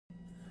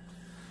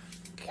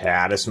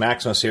Catus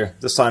Maximus here.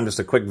 This time just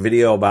a quick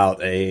video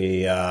about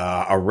a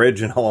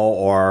original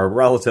or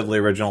relatively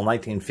original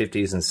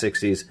 1950s and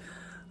 60s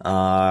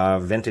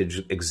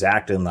vintage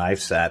X-Acto knife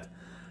set.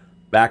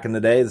 Back in the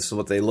day, this is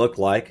what they looked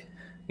like.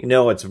 You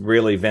know it's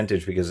really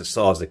vintage because it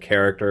still has the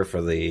character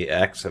for the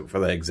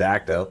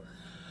X-Acto. A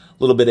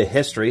little bit of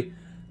history.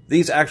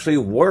 These actually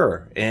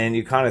were, and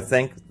you kind of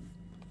think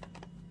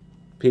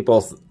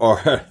people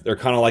they're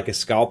kind of like a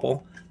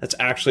scalpel. That's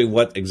actually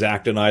what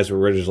X-Acto knives were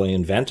originally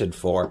invented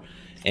for.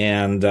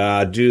 And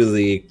due to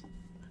the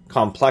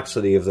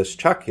complexity of this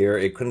chuck here,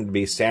 it couldn't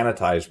be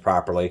sanitized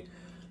properly,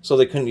 so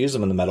they couldn't use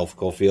them in the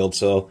medical field.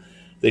 So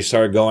they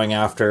started going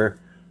after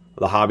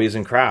the hobbies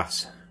and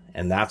crafts,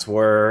 and that's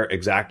where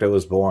X-Acto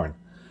was born.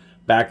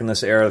 Back in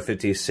this era,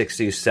 50s,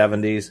 60s,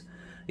 70s,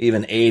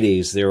 even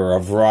 80s, there were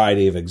a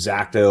variety of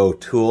X-Acto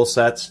tool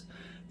sets.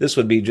 This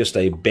would be just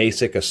a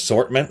basic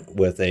assortment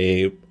with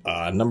a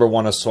number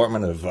one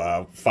assortment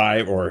of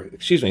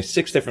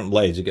 6 different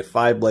blades. You get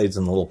 5 blades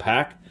in the little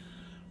pack,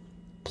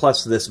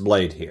 plus this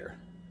blade here.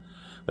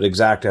 But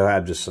X-Acto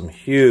had just some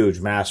huge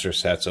master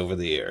sets over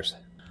the years,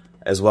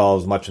 as well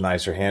as much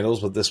nicer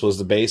handles, but this was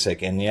the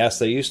basic. And yes,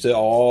 they used to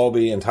all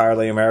be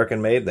entirely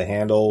American-made. The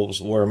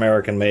handles were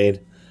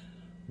American-made.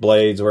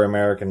 Blades were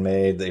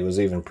American-made. They was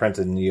even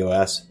printed in the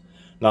U.S.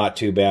 Not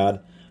too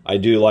bad. I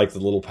do like the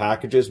little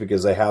packages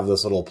because they have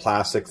this little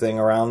plastic thing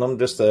around them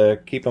just to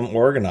keep them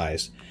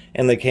organized.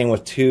 And they came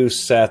with 2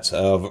 sets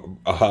of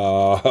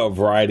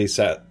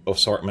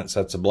assortment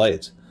sets of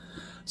blades.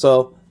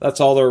 So that's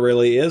all there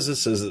really is.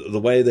 This is the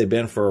way they've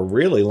been for a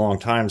really long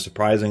time,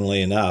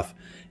 surprisingly enough.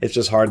 It's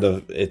just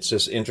it's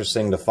just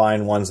interesting to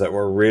find ones that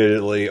were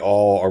really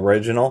all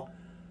original,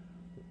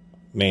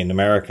 made in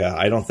America.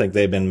 I don't think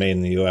they've been made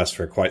in the U.S.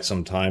 for quite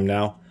some time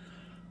now.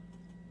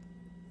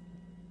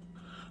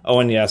 Oh,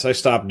 and yes, I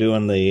stopped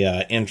doing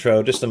the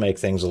intro just to make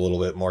things a little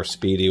bit more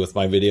speedy with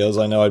my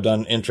videos. I know I've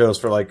done intros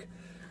for like,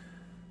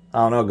 I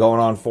don't know, going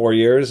on 4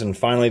 years, and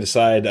finally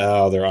decided,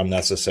 oh, they're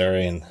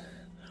unnecessary, and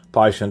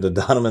probably shouldn't have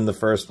done them in the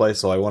first place,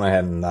 so I went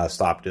ahead and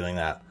stopped doing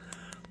that.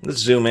 Let's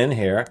zoom in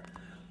here.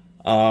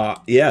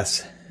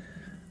 Yes,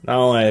 not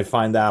only did I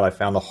find that, I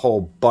found a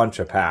whole bunch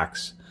of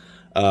packs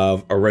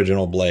of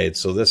original blades,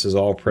 so this is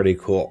all pretty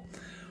cool.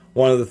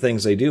 One of the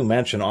things they do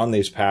mention on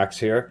these packs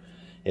here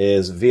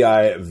is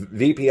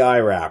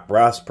VPI wrap,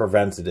 rust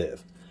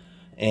preventative,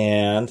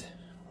 and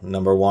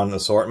number 1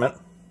 assortment,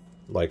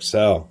 like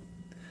so.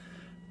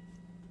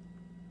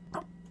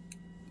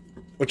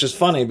 Which is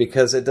funny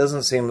because it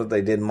doesn't seem that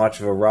they did much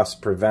of a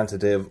rust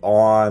preventative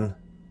on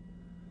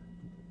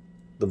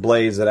the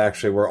blades that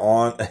actually were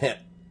on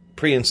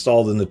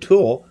pre-installed in the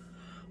tool,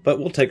 but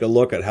we'll take a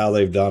look at how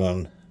they've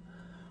done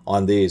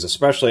on these,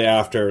 especially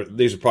after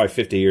these are probably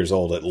 50 years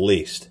old at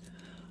least,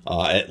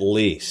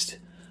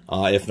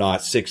 if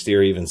not 60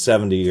 or even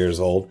 70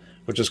 years old,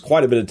 which is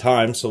quite a bit of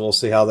time, so we'll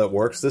see how that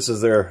works. This is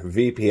their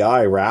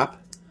VPI wrap.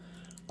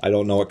 I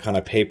don't know what kind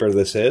of paper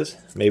this is.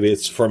 Maybe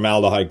it's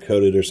formaldehyde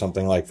coated or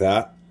something like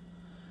that.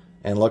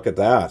 And look at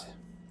that.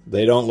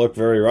 They don't look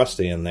very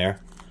rusty in there.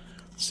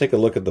 Let's take a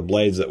look at the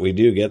blades that we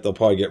do get. They'll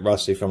probably get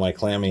rusty from my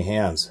clammy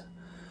hands.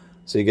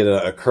 So you get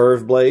a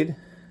curved blade.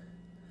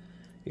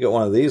 You get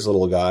one of these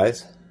little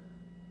guys.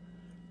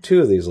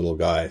 2 of these little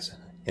guys,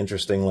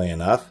 interestingly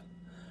enough.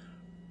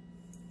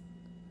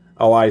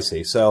 Oh, I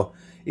see. So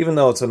even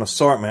though it's an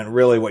assortment,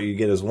 really what you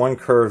get is 1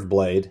 curved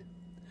blade,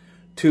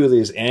 2 of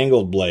these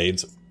angled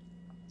blades,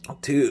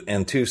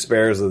 2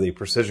 spares of the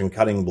precision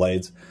cutting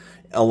blades,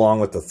 along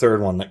with the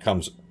 3rd one that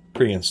comes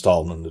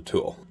pre-installed in the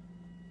tool.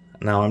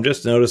 Now I'm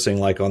just noticing,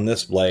 like on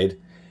this blade,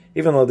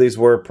 even though these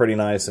were pretty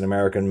nice and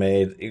American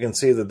made, you can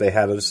see that they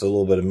had just a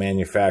little bit of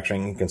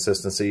manufacturing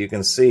inconsistency. You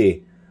can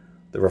see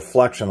the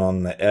reflection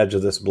on the edge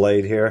of this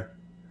blade here.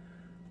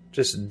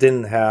 Just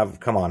didn't have,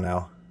 come on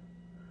now,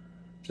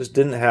 just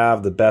didn't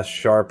have the best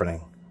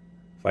sharpening.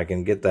 If I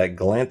can get that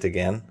glint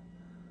again.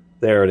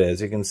 There it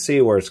is. You can see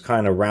where it's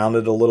kind of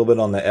rounded a little bit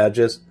on the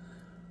edges.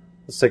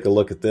 Let's take a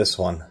look at this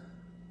one.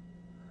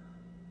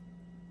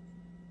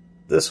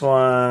 This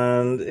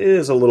one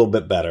is a little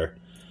bit better.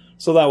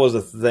 So that was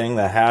a thing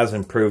that has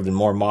improved in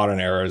more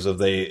modern eras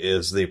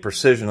is the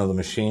precision of the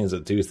machines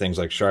that do things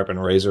like sharpen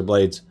razor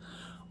blades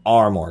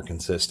are more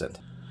consistent.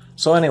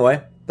 So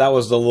anyway, that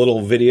was the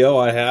little video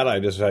I had.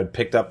 I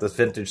picked up this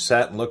vintage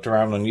set and looked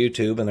around on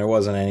YouTube, and there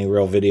wasn't any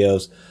real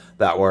videos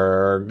that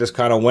were just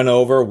kind of went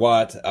over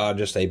what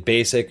just a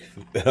basic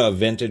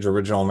vintage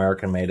original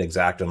American-made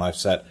X-Acto knife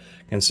set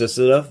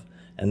consisted of,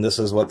 and this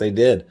is what they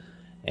did.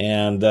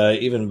 And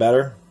even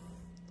better,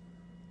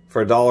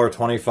 for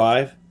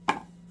 $1.25,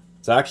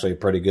 it's actually a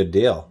pretty good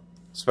deal,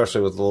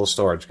 especially with a little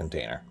storage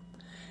container.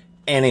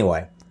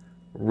 Anyway,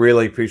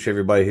 really appreciate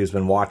everybody who's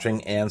been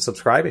watching and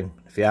subscribing.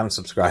 If you haven't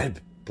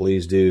subscribed,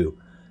 please do.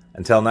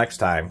 Until next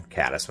time,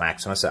 Catus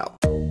Maximus out.